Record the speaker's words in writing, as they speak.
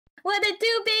What it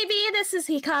do, baby? This is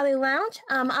Hikari Lounge.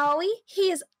 I'm Aoi.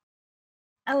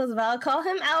 I was about to call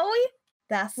him Aoi.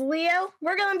 That's Leo.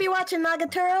 We're going to be watching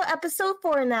Nagatoro episode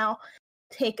 4 now.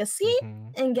 Take a seat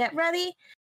and get ready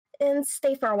and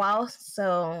stay for a while.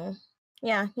 So,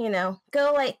 yeah,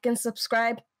 go like and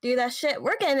subscribe. Do that shit.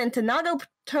 We're getting into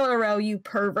Nagatoro, you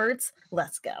perverts.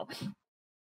 Let's go.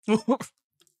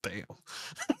 Damn.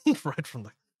 right from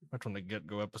the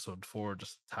get-go, episode 4,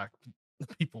 just attack the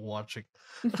people watching.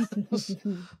 This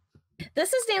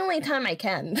is the only time I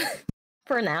can.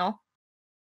 For now.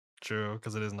 True,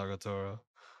 because it is Nagatoro.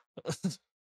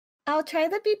 I'll try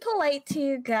to be polite to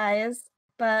you guys,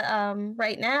 but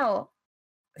right now,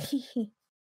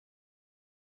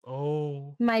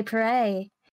 oh, my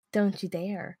prey, don't you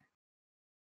dare.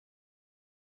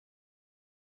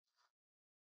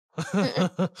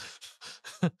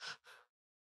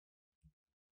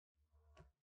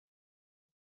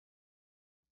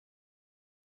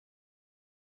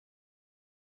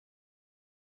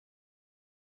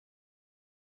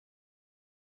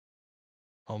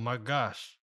 Oh my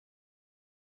gosh.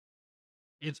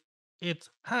 It's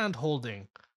hand holding.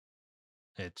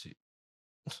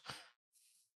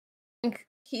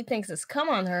 He thinks it's come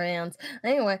on her hands.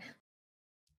 Anyway.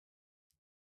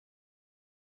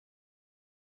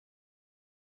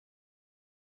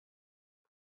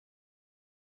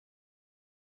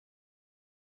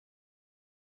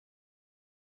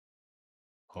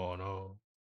 Oh no.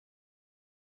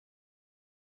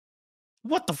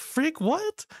 What the freak?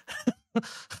 What?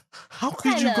 How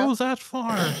could you go that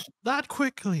far? That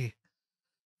quickly?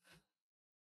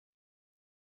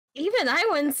 Even I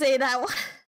wouldn't say that one.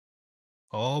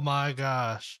 Oh my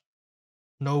gosh.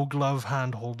 No glove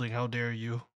hand holding, how dare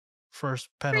you? First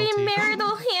penalty.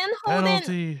 Premarital hand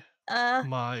Penalty. holding.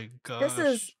 My gosh. This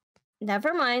is...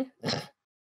 Never mind.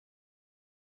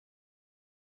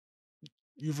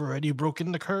 You've already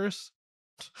broken the curse?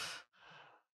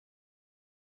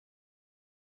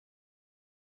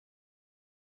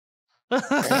 He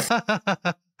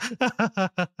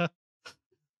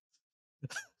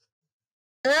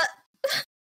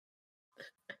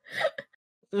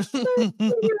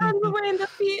runs away in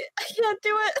defeat. I can't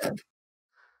do it.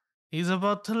 He's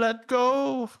about to let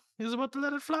go. He's about to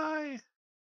let it fly.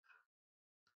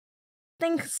 I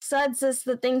think Suds is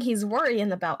the thing he's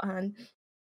worrying about, hon.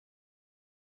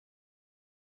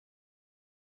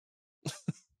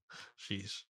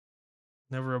 Sheesh.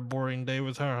 Never a boring day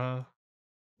with her, huh?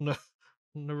 No,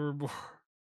 never bored.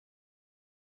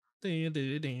 You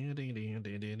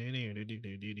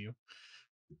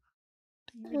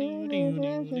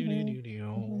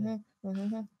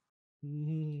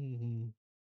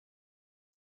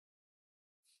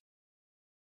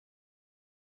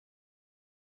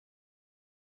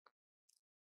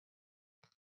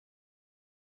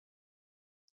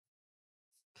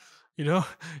know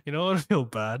what would feel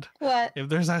bad? What? If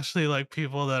there's actually like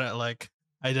people that like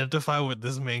identify with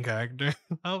this main character.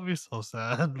 That would be so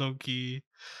sad, low-key.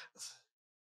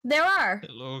 There are.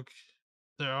 Low-key.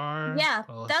 There are? Yeah,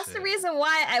 oh, that's shit. the reason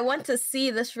why I want to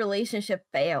see this relationship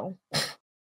fail.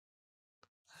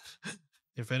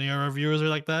 If any of our viewers are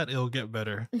like that, it'll get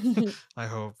better. I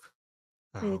hope.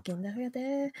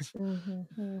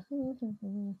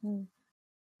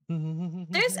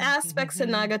 There's aspects of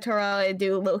Nagatoro I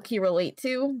do low-key relate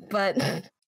to, but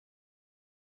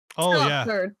oh yeah.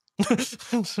 Absurd.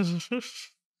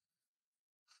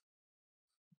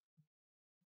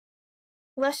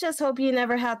 Let's just hope you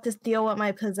never have to deal with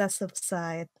my possessive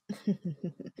side.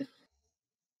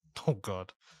 Oh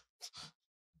god.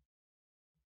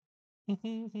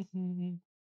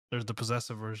 There's the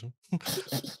possessive version.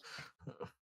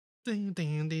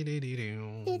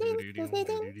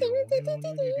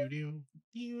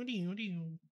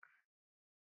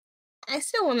 I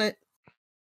still wanna...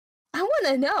 I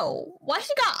wanna know why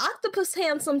she got octopus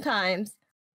hands sometimes.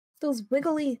 Those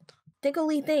wiggly,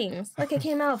 diggly things, like it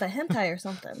came out of a hentai or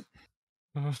something.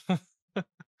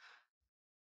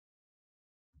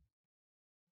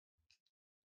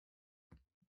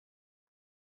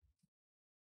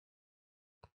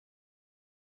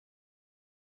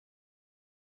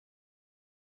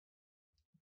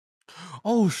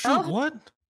 Oh shoot! Oh.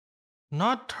 What?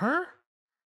 Not her?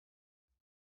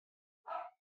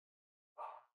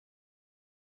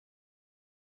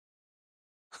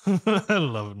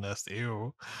 Love nest.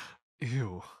 Ew.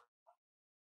 Ew.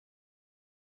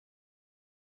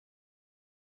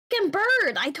 Fucking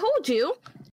bird! I told you.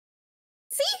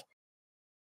 See?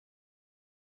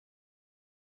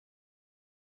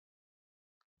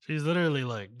 She's literally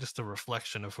like just a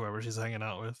reflection of whoever she's hanging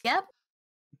out with. Yep.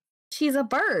 She's a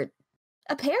bird.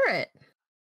 A parrot.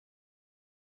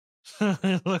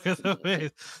 Look at the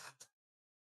face.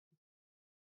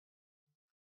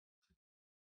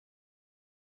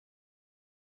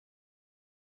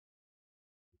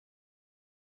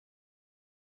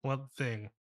 What thing?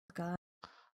 God.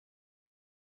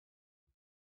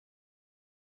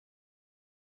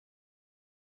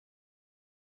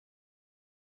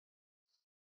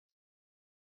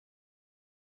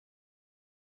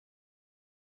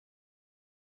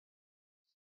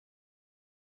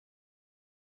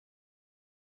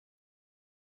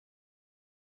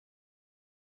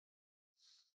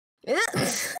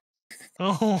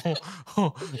 Oh,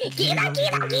 Kira,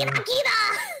 Kira, Kira, Kira!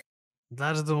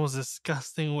 That is the most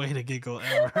disgusting way to giggle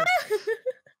ever.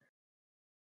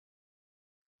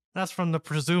 That's from the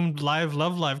presumed live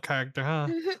Love Live character, huh?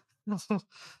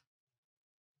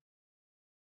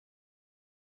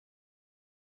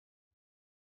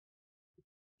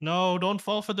 No, don't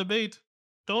fall for the bait.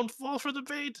 Don't fall for the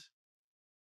bait.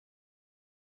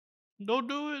 Don't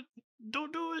do it.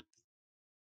 Don't do it.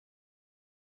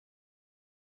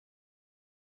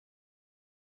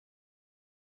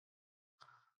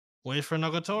 Wait for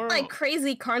Nagatoro. Like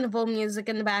crazy carnival music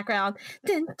in the background.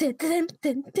 Dun, dun, dun,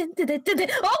 dun, dun, dun, dun, dun.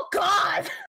 Oh God!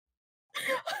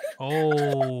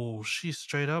 Oh, she's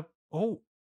straight up. Oh,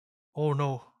 oh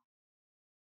no.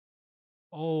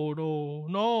 Oh no,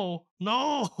 no,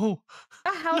 no.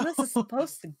 How No. this is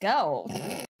supposed to go?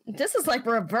 This is like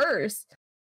reverse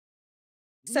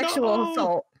sexual No.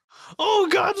 assault. Oh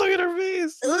God! Look at her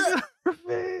face. Look at her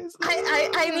face.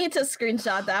 I need to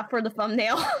screenshot that for the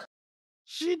thumbnail.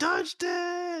 She touched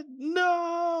it.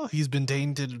 No, he's been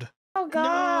tainted. Oh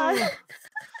God! No.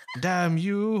 Damn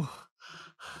you.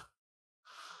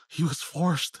 He was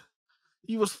forced.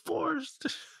 He was forced.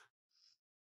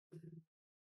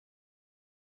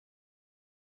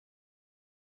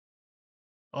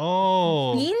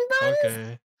 Oh. Bean buns?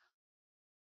 Okay.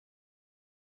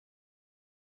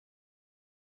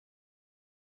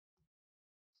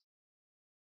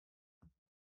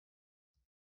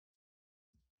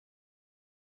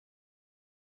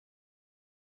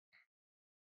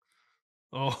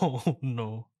 Oh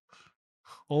no.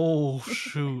 Oh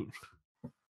shoot.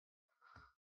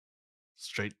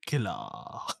 Straight killer.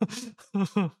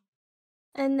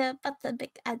 And but the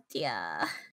big idea.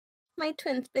 My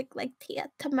twins big like Tia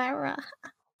Tamara.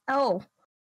 Oh.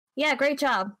 Yeah, great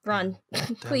job. Run.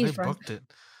 Damn, Please they run. booked it.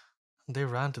 They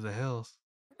ran to the hills.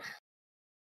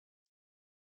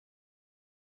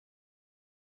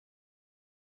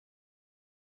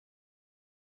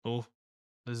 Oh,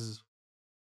 this is.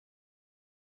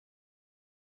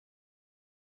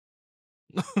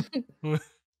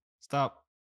 Stop.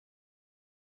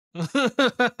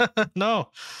 No.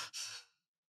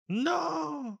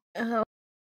 No. Oh.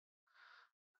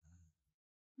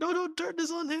 No, don't turn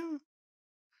this on him.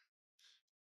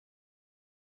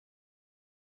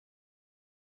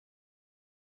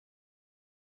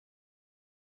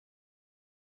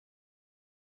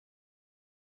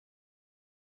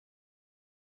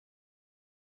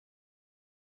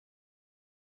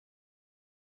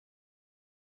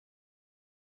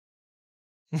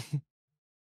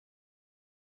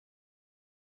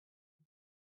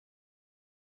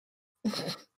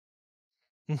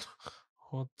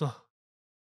 What the?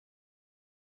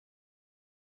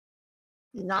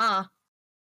 Nah.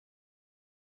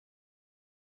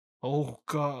 Oh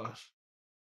gosh.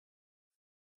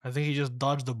 I think he just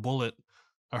dodged a bullet,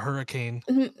 a hurricane,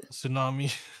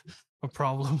 tsunami of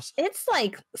problems. It's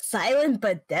like silent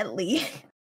but deadly.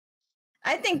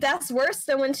 I think that's worse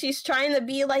than when she's trying to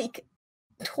be like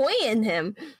toying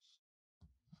him.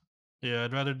 Yeah,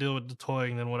 I'd rather deal with the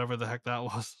toying than whatever the heck that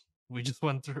was we just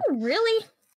went through. Oh, really?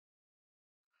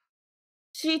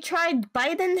 She tried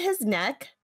biting his neck,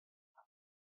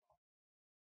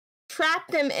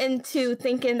 trapped him into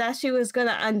thinking that she was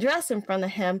gonna undress in front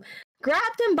of him,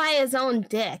 grabbed him by his own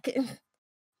dick,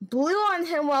 blew on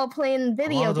him while playing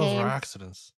video games. A lot of those were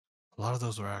accidents. A lot of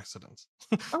those were accidents.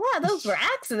 A lot of those were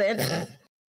accidents.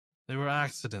 They were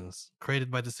accidents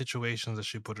created by the situations that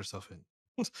she put herself in.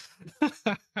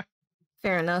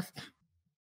 Fair enough.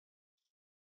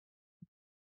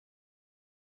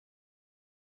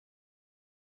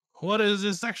 What is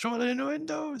this sexual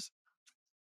innuendos?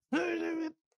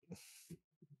 I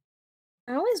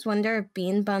always wonder if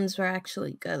bean buns were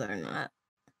actually good or not.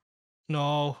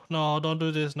 No, no, don't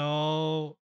do this.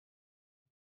 No.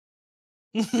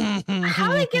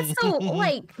 How did it get so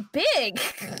like big?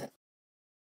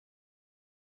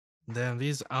 Damn,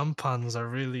 these ampans are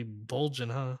really bulging,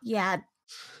 huh? Yeah,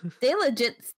 they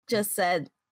legit just said,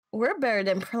 we're better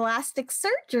than plastic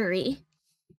surgery.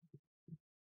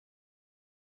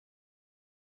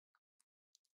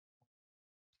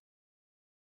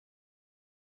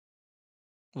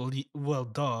 Well,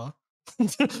 duh.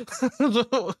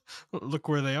 Look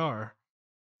where they are.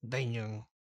 Dang.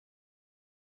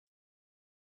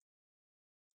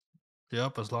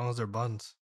 Yep, as long as they're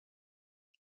buns.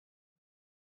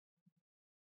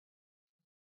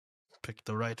 Pick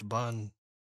the right bun.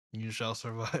 You shall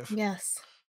survive. Yes.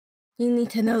 You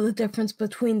need to know the difference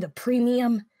between the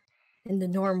premium and the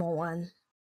normal one.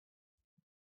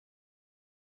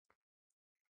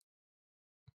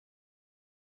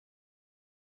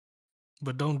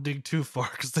 But don't dig too far,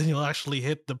 because then you'll actually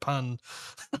hit the pun.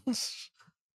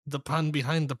 The pun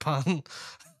behind the pun.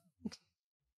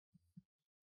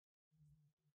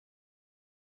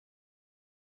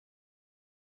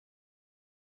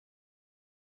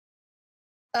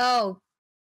 Oh.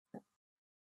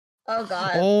 Oh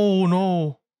god. Oh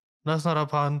no. That's not a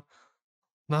pun.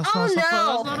 That's Oh not a pun.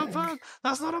 That's no. not a pun.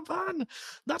 That's not a pun.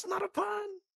 That's not a pun.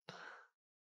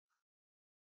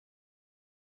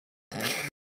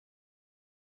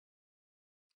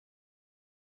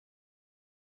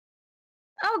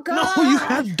 Oh god. No, you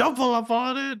can't double up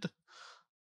on it.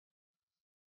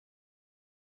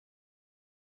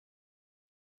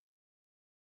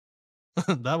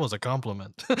 That was a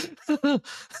compliment.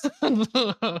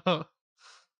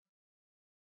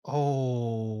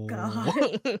 Oh.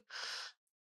 God.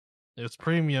 It's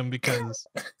premium because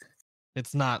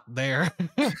it's not there.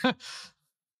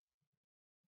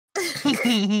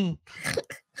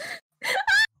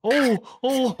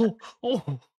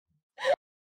 Oh.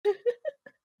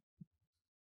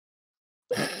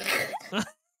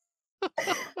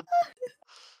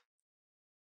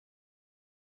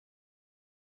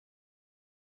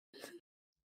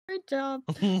 Good job.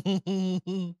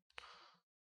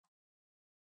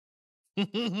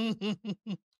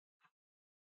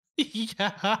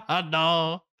 Yeah,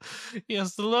 no.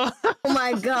 Yes, look. Oh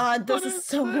my god, this What is is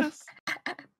so this?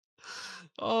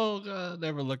 Oh god,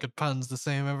 never look at puns the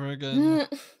same ever again.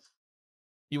 Mm.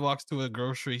 He walks to a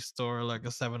grocery store like a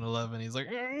 7-Eleven. He's like,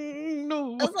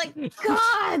 no. I was like,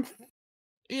 God!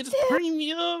 It's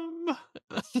premium.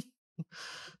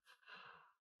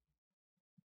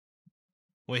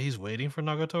 Wait, he's waiting for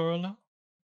Nagatoro now?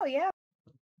 Oh yeah.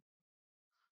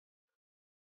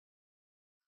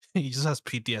 He just has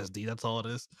PTSD, that's all it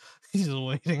is. He's just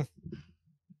waiting.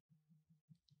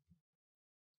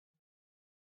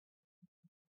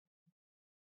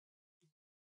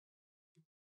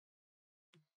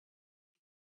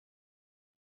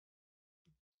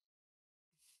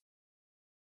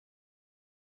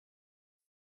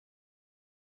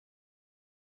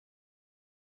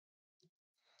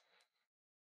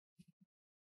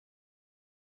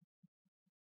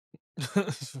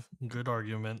 Good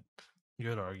argument.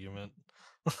 Good argument.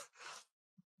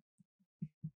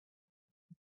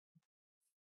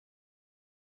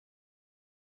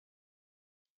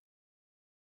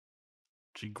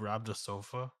 She grabbed a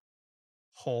sofa.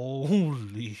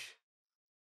 Holy.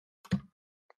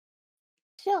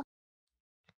 Sure.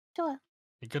 Sure.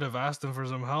 You could have asked him for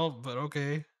some help, but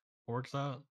okay. Works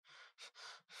out.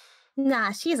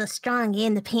 Nah, she's a strong,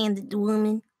 independent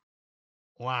woman.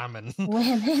 Woman.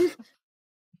 Women.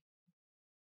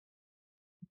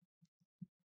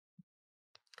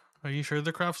 Are you sure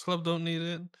the Crafts Club don't need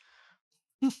it?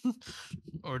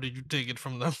 Or did you take it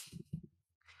from them?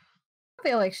 I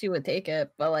feel like she would take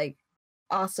it, but like,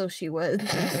 also she would.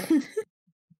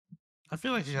 I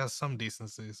feel like she has some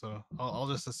decency, so I'll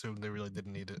just assume they really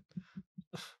didn't need it.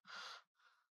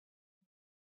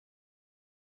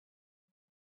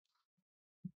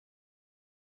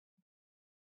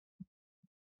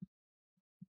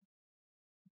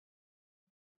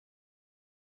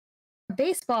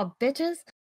 Baseball, bitches.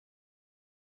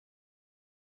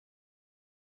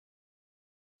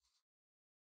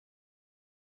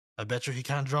 I bet you he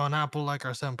can't draw an apple like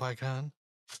our senpai can.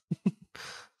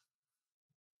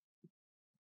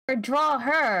 Or draw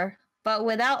her, but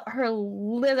without her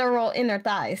literal inner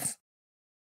thighs.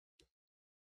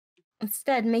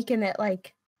 Instead, making it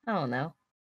like, I don't know,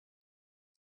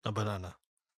 A banana.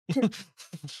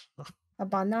 a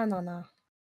banana.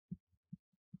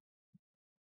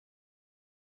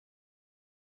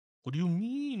 What do you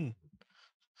mean?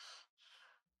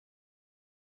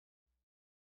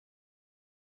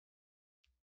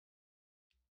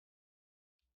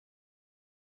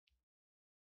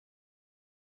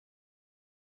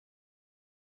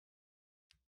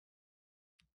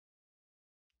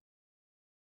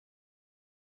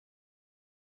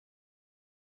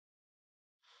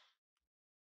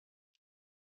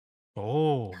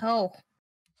 Oh. Oh.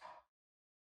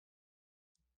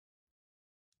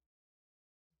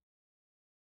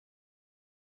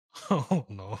 Oh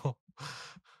no.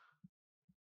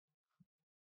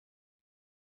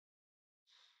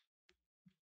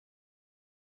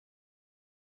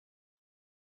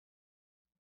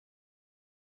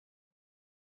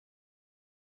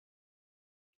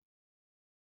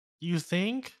 You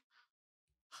think?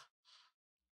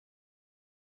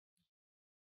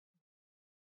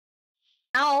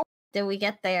 How did we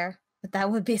get there? But that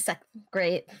would be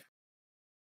great.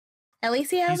 At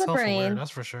least he has He's a self-aware, brain. that's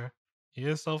for sure. He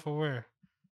is self-aware.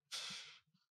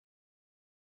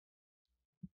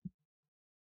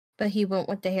 But he went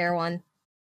with the hair one.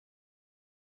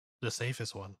 The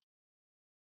safest one.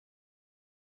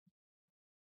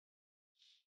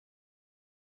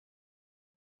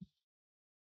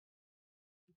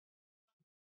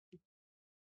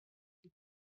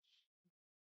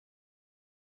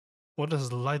 What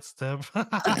does light step?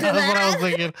 That's what I was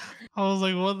thinking. I was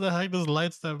like, what the heck does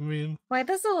light step mean? Why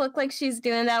does it look like she's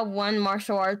doing that one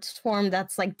martial arts form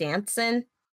that's like dancing?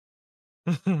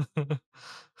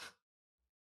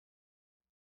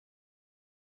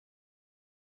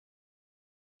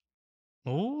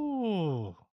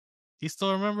 Oh, he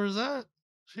still remembers that?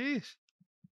 Sheesh.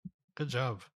 Good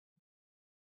job.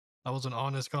 That was an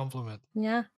honest compliment.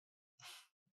 Yeah.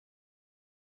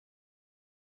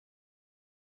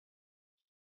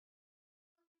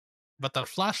 But that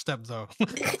flash step, though.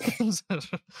 It's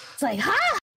like,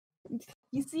 ha!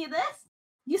 You see this?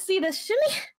 You see this shimmy?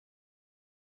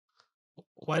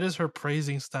 Why does her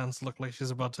praising stance look like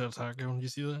she's about to attack him? You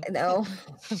see that? No.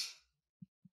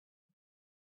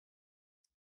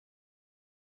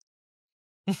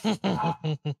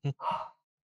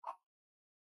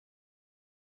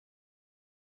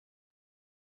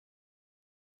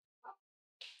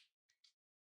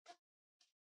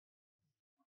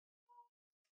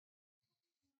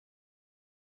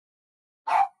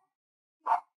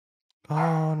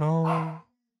 Oh no.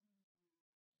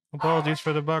 Apologies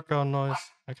for the background noise.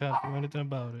 I can't do anything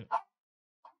about it.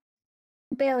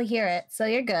 Barely hear it, so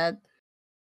you're good.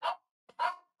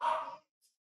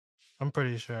 I'm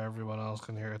pretty sure everyone else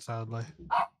can hear it, sadly.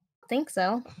 Think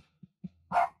so.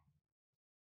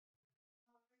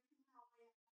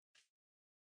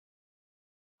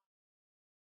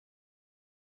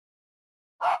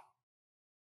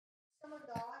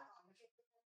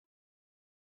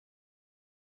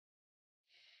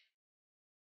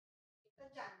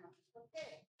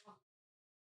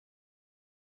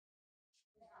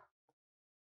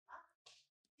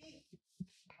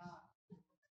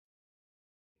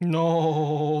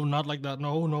 No, not like that.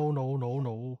 No, no, no, no,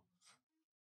 no.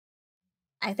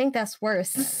 I think that's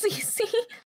worse. You see?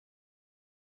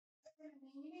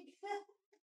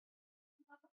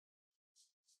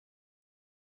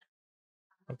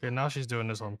 Okay, now she's doing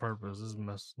this on purpose. This is a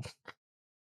mess.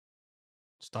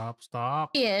 Stop,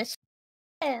 stop. Yes.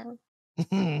 Yeah.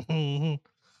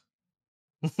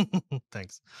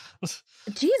 Thanks.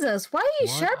 Jesus, why are you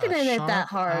What sharpening a it that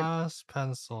hard? sharp-ass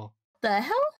pencil. The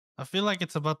hell? I feel like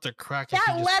it's about to crack if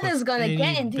That he just lead puts is gonna any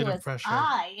get bit into of his pressure.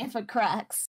 eye if it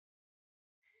cracks.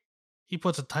 He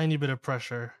puts a tiny bit of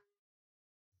pressure.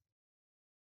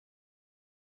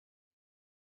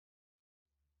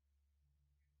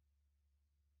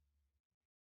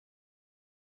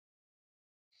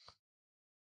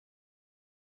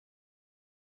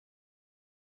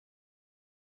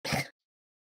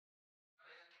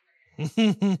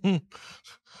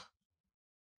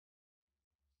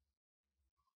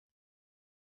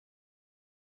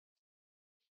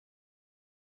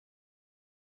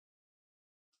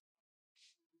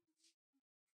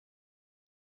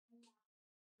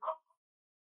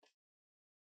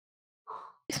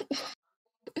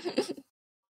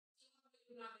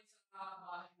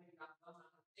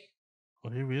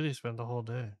 Well, he really spent the whole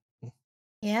day.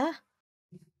 Yeah?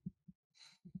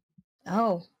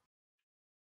 Oh.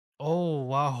 Oh,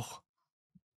 wow.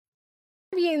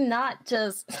 Have you not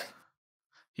just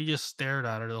He just stared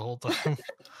at her the whole time.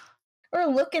 or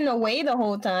looking away the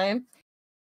whole time?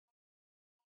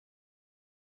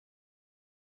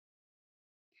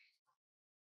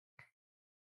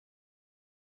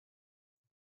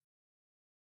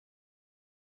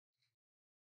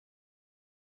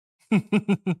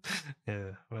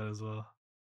 Yeah, might as well.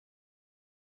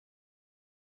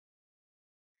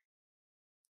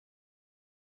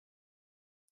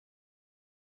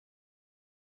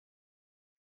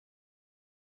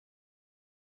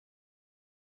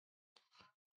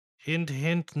 Hint,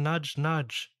 hint, nudge,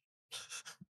 nudge.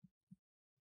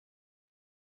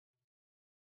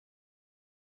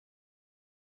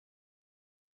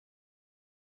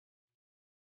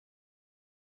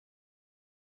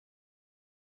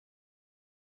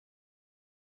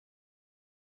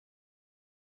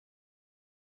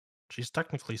 She's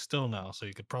technically still now, so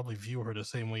you could probably view her the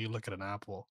same way you look at an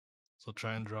apple. So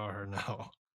try and draw her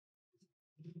now.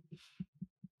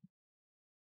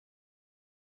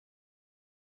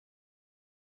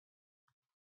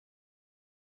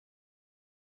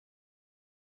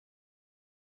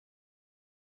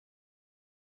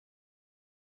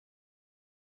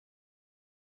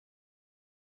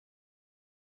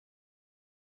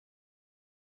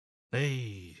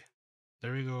 Hey,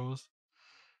 there he goes.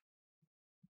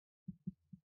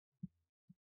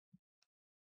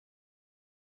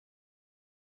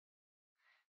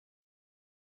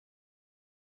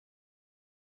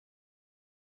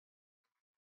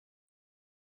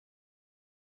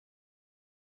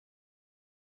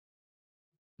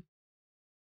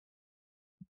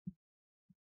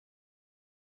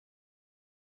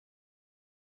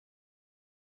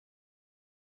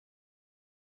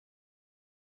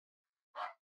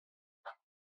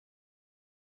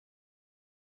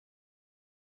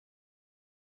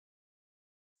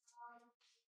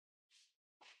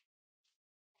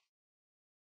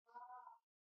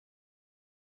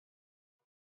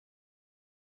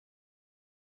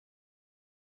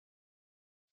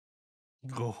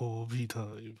 Go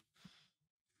V-Time.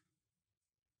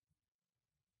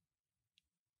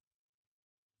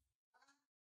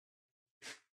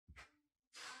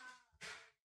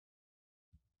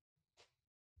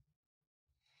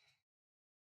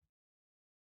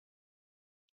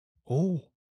 Oh,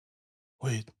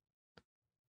 wait.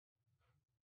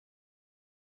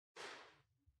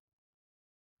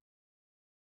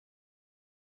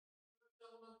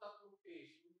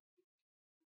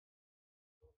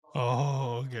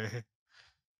 Oh, okay.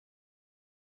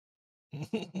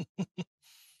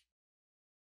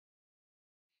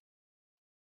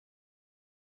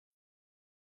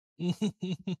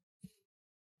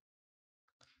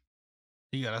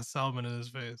 He got a salmon in his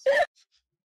face.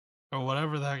 Or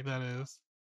whatever the heck that is.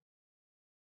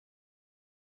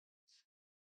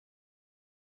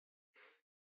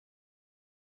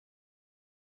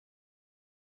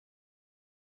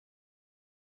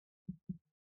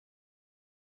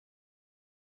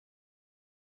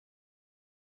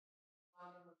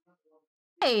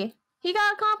 Hey, he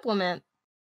got a compliment.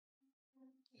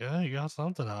 Yeah, he got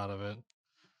something out of it.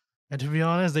 And to be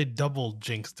honest, they double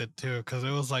jinxed it too, because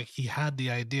it was like he had the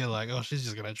idea, like, oh, she's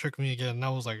just gonna trick me again. And I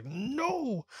was like,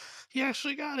 no, he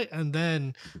actually got it. And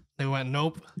then they went,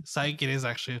 nope, psych, it is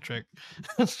actually a trick.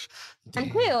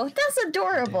 And Cleo, that's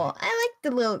adorable. I like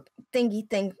the little thingy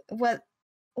thing. What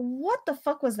the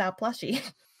fuck was that plushie?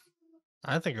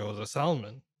 I think it was a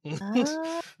salmon.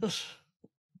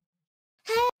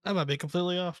 Hey, I might be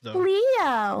completely off though.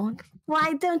 Leo,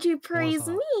 why don't you praise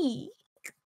me?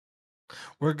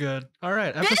 We're good. All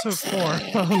right, episode 4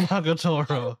 of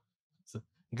Nagatoro. It's a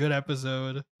good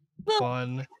episode,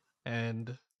 fun,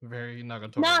 and very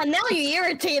Nagatoro. Nah, now you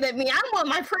irritated me. I want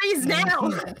my praise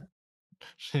now.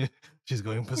 She's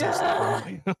going possessive. Run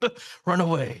away. Run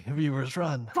away, viewers,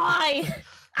 run. Bye.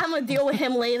 I'm gonna deal with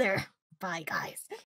him later. Bye, guys.